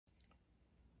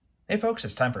Hey folks,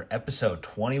 it's time for episode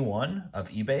 21 of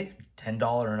eBay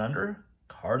 $10 and under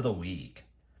card of the week.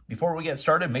 Before we get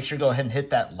started, make sure to go ahead and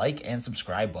hit that like and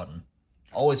subscribe button.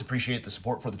 Always appreciate the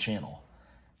support for the channel.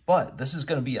 But this is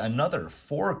going to be another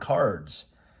 4 cards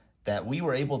that we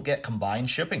were able to get combined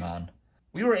shipping on.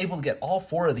 We were able to get all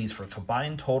 4 of these for a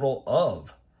combined total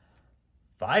of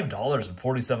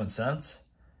 $5.47.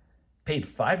 Paid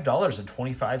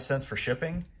 $5.25 for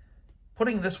shipping,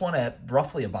 putting this one at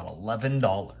roughly about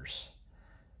 $11.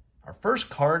 Our first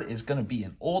card is going to be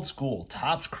an old school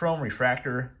Topps Chrome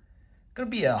Refractor. Going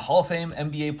to be a Hall of Fame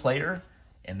NBA player,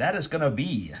 and that is going to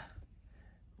be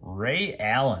Ray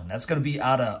Allen. That's going to be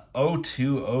out of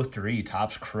 02-03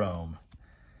 Topps Chrome.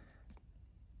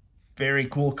 Very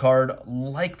cool card.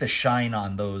 Like the shine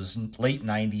on those late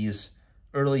 90s,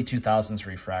 early 2000s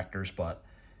refractors, but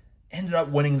ended up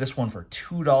winning this one for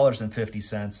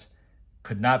 $2.50.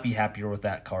 Could not be happier with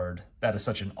that card. That is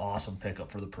such an awesome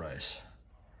pickup for the price.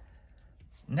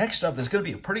 Next up is going to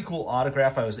be a pretty cool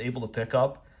autograph I was able to pick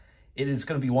up. It is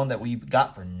going to be one that we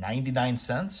got for 99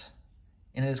 cents.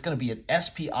 And it is going to be an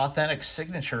SP Authentic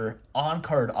Signature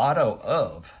on-card auto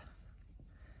of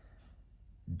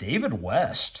David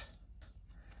West.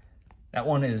 That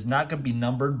one is not going to be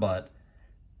numbered, but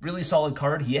really solid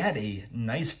card. He had a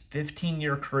nice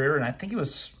 15-year career, and I think it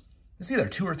was either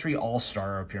 2 or 3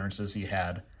 All-Star appearances he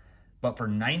had. But for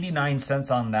 99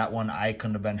 cents on that one, I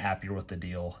couldn't have been happier with the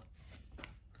deal.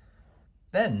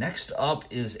 Then next up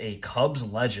is a Cubs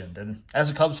legend. And as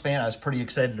a Cubs fan, I was pretty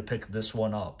excited to pick this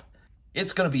one up.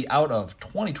 It's going to be out of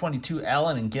 2022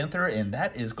 Allen and Ginther, and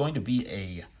that is going to be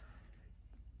a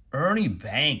Ernie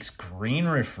Banks Green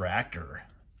Refractor.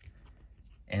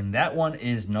 And that one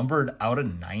is numbered out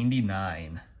of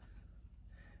 99.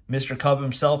 Mr. Cub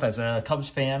himself, as a Cubs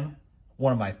fan,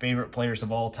 one of my favorite players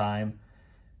of all time.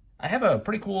 I have a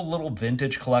pretty cool little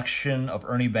vintage collection of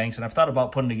Ernie Banks, and I've thought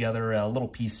about putting together a little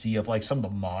PC of like some of the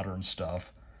modern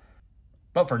stuff.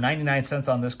 But for 99 cents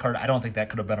on this card, I don't think that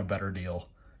could have been a better deal.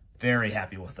 Very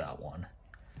happy with that one.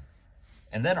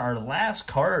 And then our last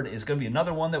card is going to be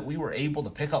another one that we were able to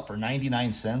pick up for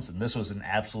 99 cents, and this was an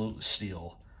absolute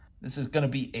steal. This is going to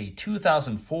be a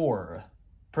 2004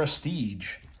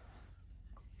 Prestige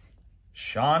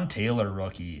Sean Taylor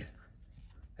rookie.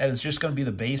 That is just going to be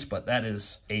the base, but that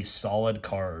is a solid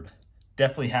card.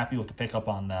 Definitely happy with the pickup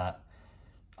on that.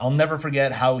 I'll never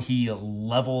forget how he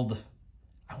leveled,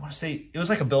 I want to say, it was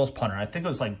like a Bills punter. I think it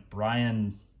was like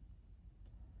Brian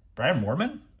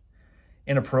Moorman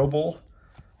in a Pro Bowl.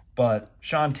 But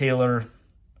Sean Taylor,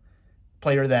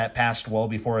 player that passed well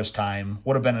before his time,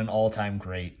 would have been an all-time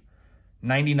great.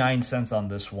 99 cents on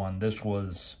this one. This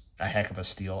was a heck of a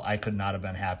steal. I could not have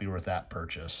been happier with that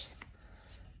purchase.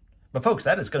 But folks,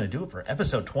 that is going to do it for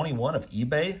episode 21 of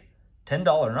eBay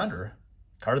 $10 and under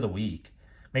card of the week.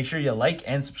 Make sure you like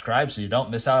and subscribe so you don't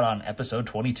miss out on episode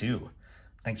 22.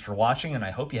 Thanks for watching, and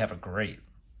I hope you have a great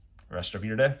rest of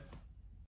your day.